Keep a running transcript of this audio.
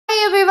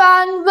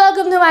everyone,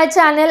 welcome to my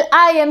channel.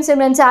 I am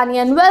Simran Sani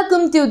and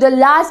welcome to the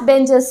last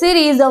bencher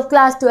series of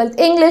class 12th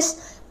English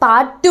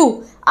part 2.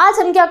 आज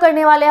हम क्या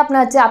करने वाले हैं,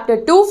 अपना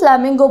चैप्टर 2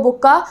 फ्लैमिंगो बुक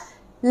का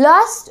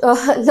लॉस्ट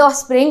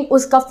स्प्रिंग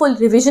उसका फुल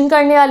रिवीजन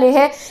करने वाले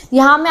हैं.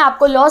 यहाँ मैं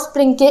आपको लॉस्ट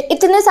स्प्रिंग के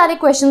इतने सारे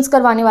क्वेश्चंस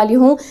करवाने वाली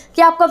हूँ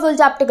कि आपका फुल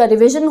चैप्टर का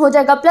रिवीजन हो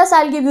जाएगा. Plus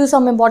I will give you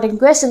some important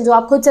question जो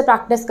आप खुद से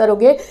प्रैक्टिस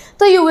करोगे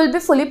तो you will be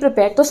fully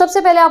prepared. तो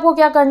सबसे पहले आपको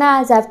क्या करना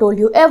है, as I have told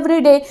you every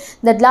day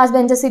that last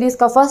bencher series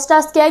का फर्स्ट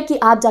टास्क क्या है कि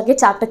आप जाके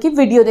चैप्टर की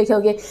वीडियो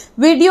देखोगे.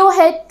 वीडियो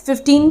है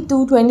 15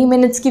 to 20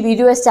 मिनट्स की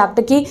वीडियो है इस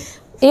चैप्टर की.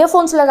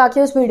 ईयरफोन्स लगा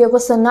के उस वीडियो को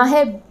सुनना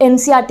है.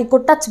 एनसीईआरटी को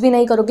टच भी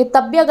नहीं करोगे.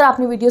 तब भी अगर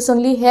आपने वीडियो सुन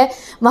ली है,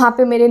 वहाँ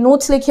पे मेरे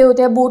नोट्स लिखे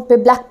होते हैं बोर्ड पे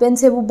ब्लैक पेन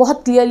से, वो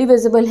बहुत क्लियरली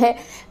विजिबल है.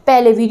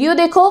 पहले वीडियो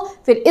देखो,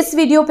 फिर इस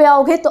वीडियो पे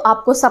आओगे तो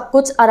आपको सब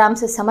कुछ आराम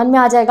से समझ में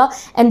आ जाएगा.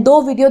 एंड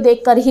 2 वीडियो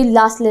देखकर ही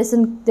लास्ट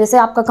लेसन जैसे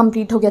आपका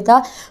कंप्लीट हो गया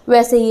था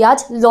वैसे ही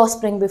आज लॉस्ट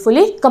स्प्रिंग भी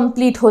फुली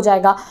कंप्लीट हो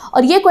जाएगा.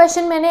 और ये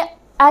क्वेश्चन मैंने,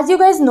 एज यू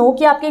गाइज नो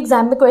कि आपके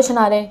एग्जाम में क्वेश्चन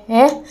आ रहे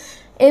हैं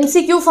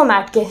MCQ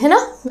फॉर्मेट के, है ना.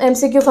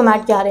 MCQ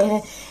फॉर्मेट के आ रहे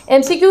हैं.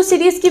 MCQ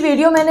सीरीज़ की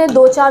वीडियो मैंने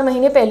 2-4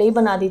 महीने पहले ही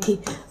बना दी थी,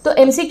 तो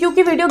MCQ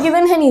की वीडियो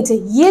गिवन है नीचे.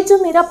 ये जो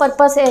मेरा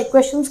पर्पस है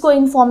क्वेश्चंस को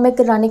इन फॉर्म में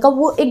कराने का,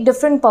 वो एक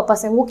डिफरेंट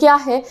पर्पस है. वो क्या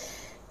है,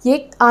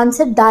 ये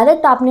आंसर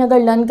डायरेक्ट आपने अगर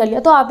लर्न कर लिया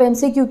तो आप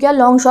MCQ क्या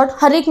लॉन्ग शॉर्ट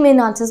हर एक मेन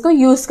आंसर्स को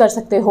यूज़ कर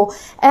सकते हो.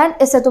 एंड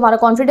इससे तुम्हारा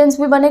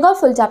कॉन्फिडेंस भी बनेगा और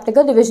फुल चैप्टर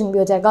का रिविजन भी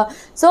हो जाएगा.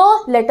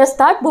 So let us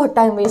start. बहुत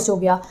टाइम वेस्ट हो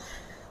गया.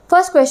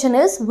 First question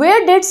is,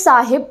 where did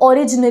Sahib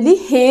originally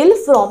hello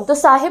from. तो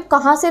साहिब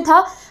कहाँ से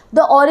था. The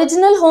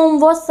original home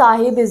was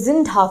Sahib is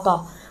in Dhaka.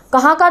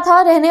 कहाँ का था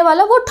रहने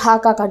वाला, वो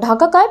ढाका का.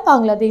 ढाका का है,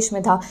 बांग्लादेश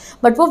में था.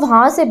 बट वो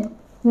वहाँ से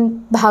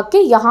भाग के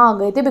यहाँ आ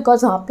गए थे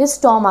बिकॉज वहाँ पे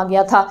स्टॉर्म आ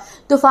गया था,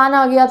 तूफान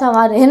आ गया था,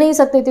 वहाँ रह नहीं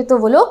सकते थे, तो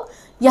वो लोग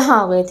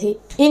यहाँ आ गए थे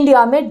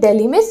इंडिया में,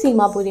 दिल्ली में,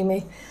 सीमापुरी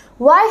में.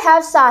 Why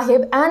have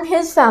Sahib and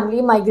his family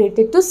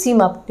migrated to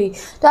Simapuri?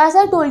 So as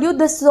I told you,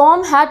 the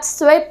storm had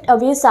swept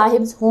away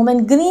Sahib's home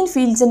and green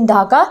fields in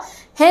Dhaka.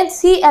 Hence,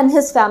 he and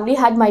his family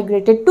had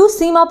migrated to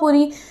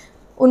Simapuri.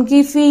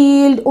 उनकी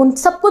field, उन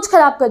सब कुछ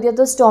ख़राब कर दिया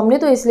था storm ने,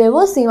 तो इसलिए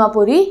वो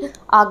सीमापुरी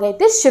आ गए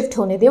थे, शिफ्ट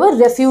होने थे. वो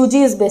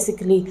refugees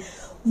basically.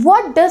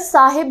 What does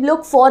Sahib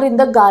look for in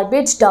the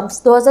garbage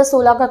dumps.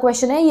 2016 का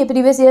क्वेश्चन है, ये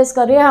प्रीवियस ईयर्स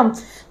कर रहे हैं हम.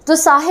 तो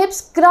Sahib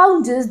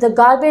scrounges the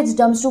garbage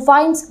dumps to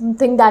find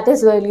something that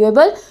is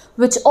valuable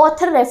which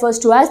author refers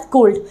to as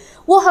gold.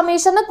 वो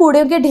हमेशा ना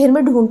कूड़े के ढेर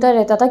में ढूंढता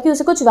रहता था कि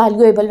उसे कुछ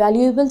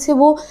वैल्यूएबल से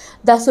वो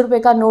 10 रुपये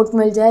का नोट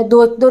मिल जाए,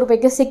 2 रुपये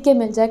के सिक्के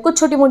मिल जाए, कुछ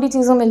छोटी मोटी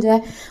चीज़ें मिल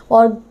जाए.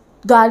 और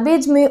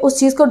गार्बेज में उस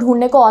चीज़ को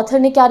ढूंढने को ऑथर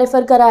ने क्या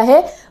रेफ़र करा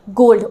है,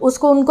 गोल्ड.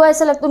 उसको उनको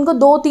ऐसा लगता, उनको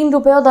 2-3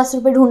 रुपये और 10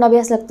 रुपये ढूंढना भी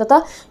ऐसा लगता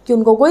था कि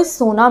उनको कोई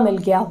सोना मिल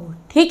गया हो.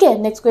 ठीक है,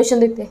 नेक्स्ट क्वेश्चन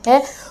देखते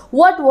हैं.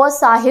 What was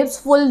sahibs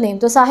full name.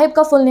 तो साहिब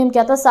का फुल नेम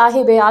क्या था,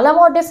 साहिब आलम.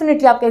 और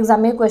डेफिनेटली आपके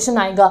एग्जाम में क्वेश्चन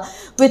आएगा,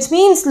 which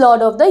means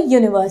Lord of the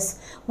universe.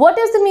 What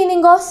is the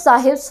meaning of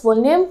sahibs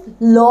full name,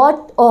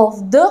 Lord of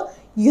the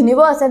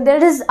universe. And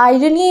there is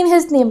irony in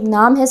his name.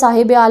 नाम है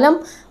साहिब आलम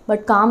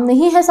बट काम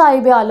नहीं है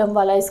साहिब आलम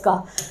वाला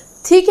इसका.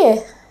 ठीक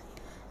है,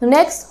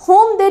 next,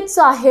 home did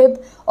Sahib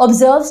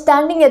observe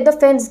standing at the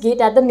fence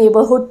gate at the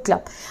neighbourhood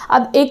club.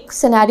 अब एक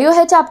सिनेरियो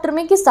है चैप्टर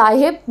में कि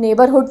साहिब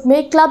नेबरहुड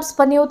में क्लब्स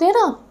बने होते हैं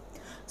ना,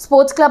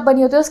 स्पोर्ट्स क्लब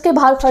बने होते हैं, उसके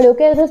बाहर खड़े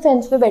होकर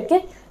फेंस पे बैठ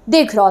के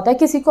देख रहा होता है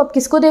किसी को. अब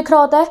किसको देख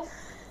रहा होता है,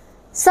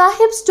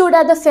 Sahib stood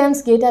at the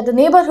fence gate at the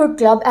neighbourhood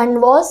club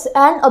and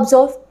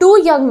observe 2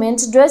 young men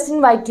dressed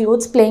in white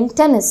clothes playing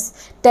tennis.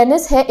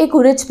 Tennis है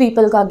एक रिच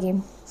पीपल का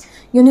गेम.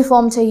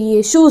 यूनिफॉर्म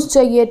चाहिए, शूज़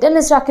चाहिए,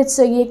 टेनिस रैकेट्स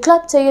चाहिए,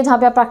 क्लब चाहिए जहाँ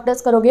पे आप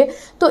प्रैक्टिस करोगे.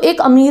 तो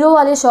एक अमीरों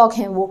वाले शौक़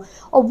हैं वो.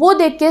 और वो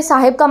देख के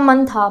साहिब का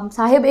मन था,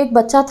 साहिब एक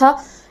बच्चा था,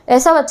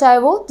 ऐसा बच्चा है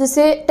वो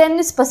जिसे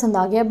टेनिस पसंद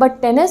आ गया,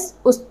 बट टेनिस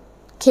उस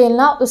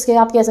खेलना उसके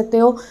आप कह सकते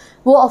हो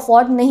वो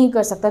अफोर्ड नहीं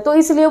कर सकता, तो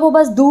इसलिए वो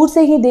बस दूर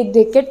से ही देख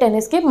देख के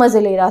टेनिस के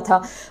मज़े ले रहा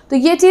था. तो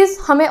ये चीज़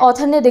हमें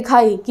ऑथर ने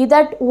दिखाई कि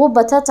दैट वो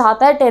बच्चा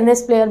चाहता है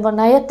टेनिस प्लेयर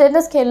बनना या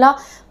टेनिस खेलना,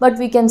 but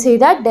we can say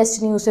that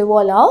destiny उसे वो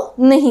अलाउ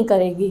नहीं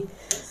करेगी.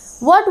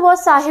 What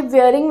was Sahib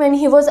wearing when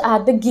he was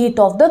at the gate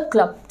of the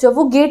club? जब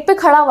वो गेट पे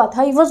खड़ा हुआ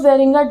था, he was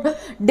wearing a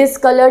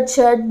discolored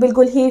shirt,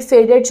 बिल्कुल ही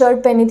faded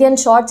shirt पहनी थी,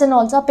 and shorts and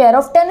also a pair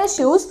of tennis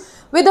shoes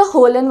with a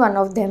hole in one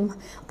of them.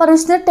 पर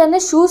उसने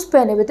टेनिस शूज़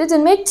पहने हुए थे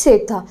जिनमें एक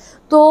छेद था,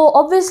 तो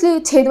ऑब्वियसली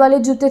छेद वाले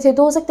जूते थे,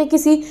 तो हो सकता है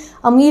किसी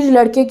अमीर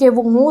लड़के के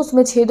वो हों,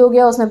 उसमें छेद हो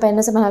गया, उसने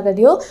पहनने से मना कर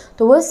दिया,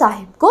 तो वो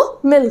साहिब को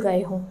मिल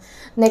गए हों.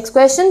 Next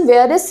question,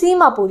 where is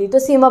Seemapuri. तो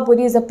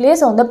Seemapuri is a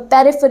place on the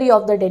periphery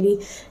of the Delhi.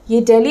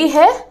 ये दिल्ली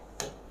है,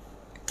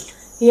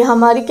 ये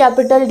हमारी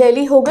कैपिटल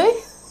दिल्ली हो गई,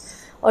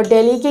 और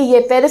दिल्ली के ये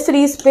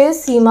पेरिफेरीज पे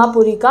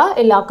सीमापुरी का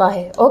इलाका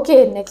है.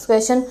 Okay, next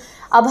question.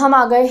 अब हम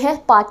आ गए हैं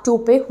पार्ट 2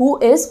 पे. Who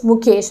is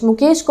Mukesh.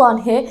 मुकेश कौन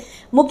है.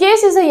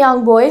 Mukesh is a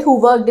young boy who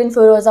worked in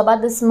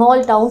Firozabad, the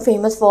small town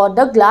famous for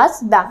the glass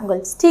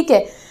bangles. ठीक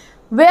है,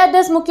 where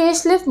does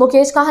Mukesh live.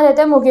 Mukesh कहाँ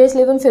रहता है, Mukesh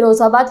live in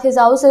Firozabad. His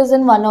house is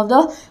in one of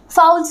the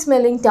foul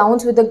smelling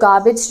towns with the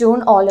garbage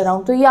stone all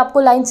around. तो ये आपको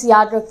lines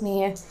याद रखनी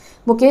है.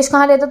 मुकेश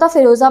कहाँ रहता था,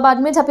 फिरोजाबाद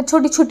में, जहाँ पे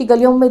छोटी छोटी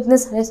गलियों में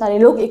इतने सारे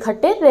लोग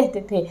इकट्ठे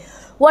रहते थे.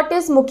 What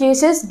is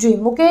Mukesh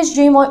dream? Mukesh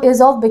dream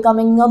is of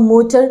becoming a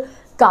motor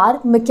car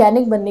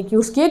mechanic बनने की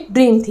उसकी एक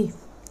ड्रीम थी.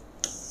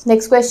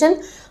 Next question,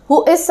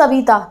 who is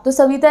Savita? तो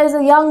Savita is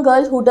a young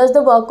girl who does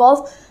the work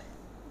of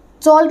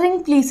soldering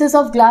pieces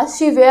of glass.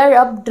 She wear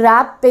a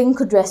drab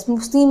pink dress.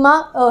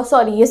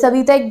 ये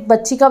सविता एक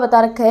बच्ची का बता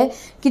रखा है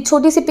कि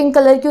छोटी सी पिंक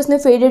कलर की उसने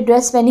फेडेड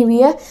ड्रेस पहनी हुई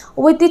है.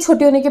 वो इतनी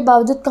छोटी होने के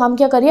बावजूद काम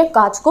क्या कर रही है?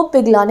 कांच को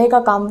पिघलाने का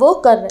काम वो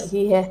कर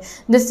रही है,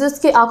 जिससे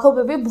उसकी आंखों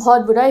पे भी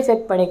बहुत बुरा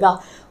इफेक्ट पड़ेगा.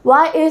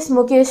 Why is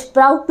Mukesh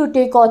proud to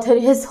take author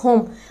his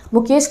home?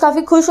 Mukesh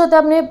काफ़ी खुश होता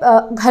है अपने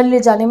घर ले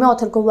जाने में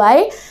ऑथर को.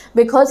 Y?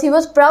 Because he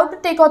was proud to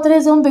take author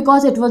his home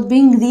because it was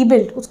being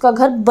rebuild. उसका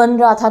घर बन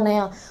रहा था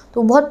नया,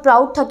 तो बहुत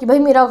प्राउड था कि भाई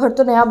मेरा घर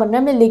तो नया बन रहा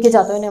है, मैं लेके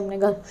जाता हूँ इन्हें अपने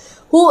घर.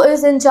 Who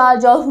is in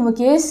charge of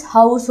Mukesh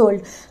house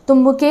hold? तो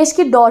मुकेश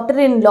की daughter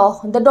in law,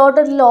 the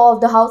daughter in law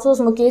of the house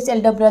of Mukesh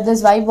Elder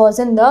brother's wife was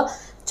in the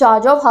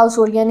charge of house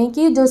hold, यानी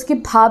कि जो उसकी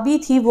भाभी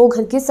थी वो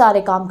घर के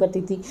सारे काम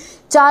करती थी.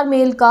 4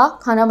 मेल का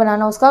खाना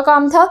बनाना उसका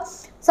काम था,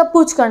 सब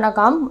कुछ करना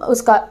काम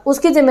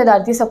उसकी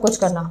जिम्मेदारी थी, सब कुछ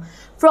करना.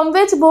 From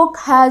which book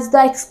has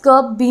the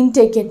एक्सकर्प been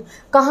taken?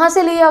 कहाँ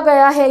से लिया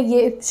गया है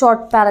ये short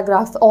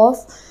paragraph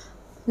of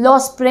law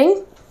spring?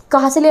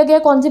 कहाँ से लिया गया?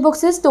 कौन सी बुक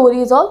से?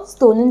 Stories of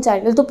stolen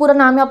childhood. तो पूरा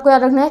नाम ही आपको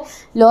याद रखना है,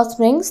 law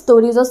spring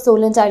stories of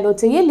stolen childhood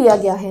से ये लिया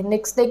गया है.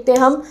 नेक्स्ट देखते हैं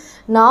हम.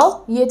 नाउ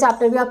ये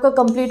चैप्टर भी आपका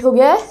कंप्लीट हो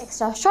गया है.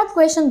 एक्स्ट्रा शॉर्ट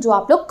क्वेश्चन जो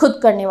आप लोग खुद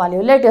करने वाले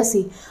हो. Let us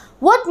see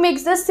what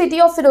makes the city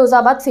of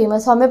Firozabad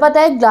famous? हमें पता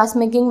है glass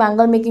making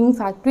bangle making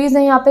factories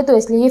हैं यहाँ पे, तो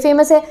इसलिए ये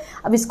फेमस है.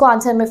 अब इसको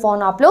आंसर में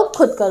फ़ोन आप लोग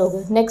खुद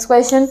करोगे. Next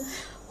question,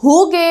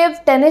 who gave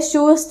tennis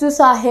shoes to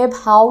Saheb,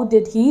 how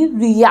did he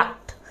react?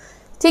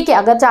 ठीक है,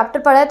 अगर चैप्टर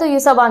पढ़ा है तो ये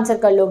सब आंसर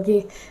कर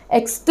लोगे.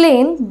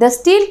 Explain the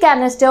steel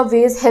canister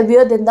veg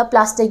heavier then the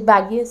plastic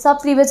bag. ये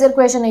सब प्रीवियस ईयर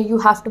क्वेश्चन है, you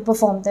have to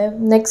perform them.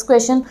 Next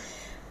question,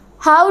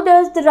 how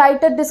does the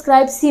writer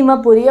describe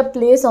Simapuri, a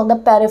place on the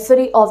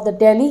periphery of the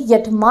Delhi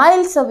yet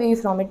miles away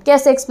from it?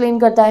 कैसे explain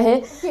करता है?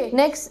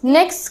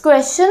 Next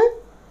question,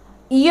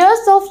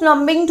 years of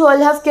numbing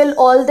toil have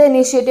killed all the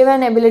initiative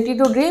and ability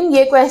to dream.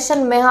 ये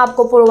question मैं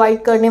आपको provide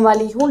करने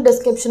वाली हूँ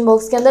description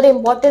box के अंदर,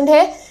 important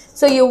है,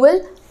 so you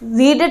will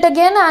read it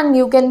again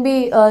and you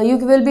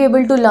will be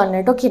able to learn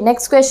it. Okay,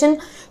 next question,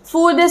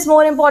 food is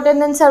more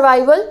important than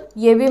survival.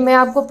 ये भी मैं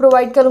आपको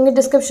provide करूँगी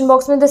description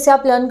box में, जिससे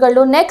आप learn कर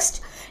लो.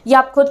 नेक्स्ट ये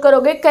आप खुद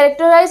करोगे.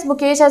 Characterise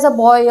Mukesh as a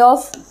boy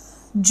of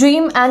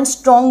dream and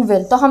strong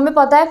will. तो हमें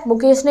पता है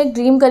मुकेश ने एक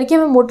ड्रीम करी कि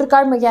मैं मोटर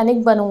कार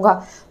मैकेनिक बनूंगा,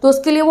 तो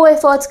उसके लिए वो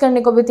एफर्ट्स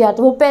करने को भी तैयार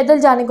था, वो पैदल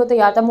जाने को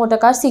तैयार था मोटर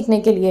कार सीखने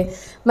के लिए,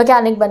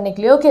 मैकेनिक बनने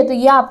के लिए. ओके, तो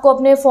ये आपको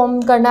अपने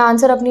फॉर्म करना है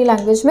आंसर अपनी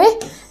लैंग्वेज में.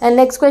 And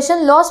next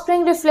question, law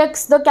spring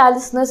reflects the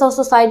कैर्लेसनेस of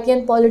society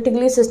and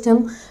politically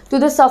system to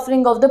the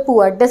suffering of the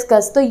poor.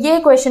 Discuss. तो ये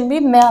क्वेश्चन भी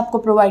मैं आपको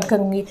प्रोवाइड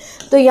करूँगी.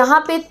 तो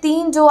यहाँ पे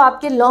 3 जो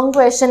आपके लॉन्ग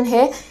क्वेश्चन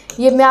है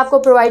ये मैं आपको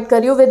प्रोवाइड कर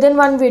रही हूँ. विद इन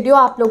 1 वीडियो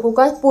आप लोगों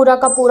का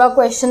पूरा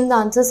क्वेश्चन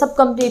आंसर सब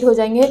कंप्लीट हो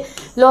जाएंगे.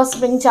 Law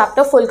spring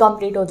chapter full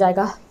complete हो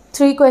जाएगा.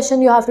 3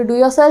 question you have to do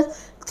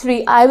yourself,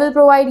 3 I will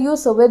provide you.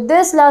 So with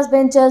this last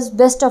benchers,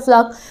 best of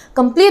luck.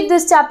 Complete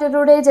this chapter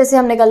today. जैसे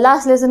हमने कल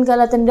last lesson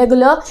करा था,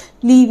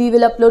 regularly we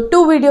will upload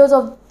 2 videos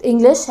of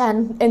English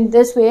and in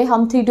this way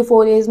हम 3 to 4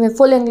 days में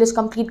full English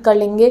complete कर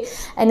लेंगे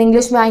and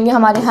English में आएंगे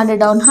हमारे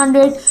 100 on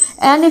 100.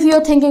 And if you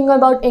are thinking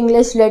about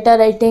English letter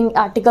writing,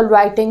 article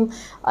writing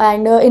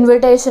and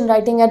invitation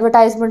writing,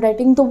 advertisement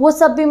writing, तो वो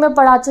सब भी मैं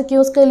पढ़ा चुकी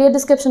हूँ. उसके लिए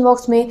description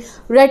box में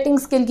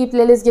writing skill की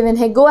playlist given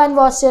है. Go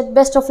and watch it.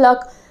 Best of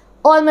luck.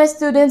 All my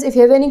students, if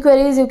you have any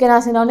queries, you can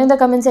ask me down in the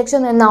comment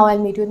section, and now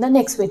I'll meet you in the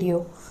next video.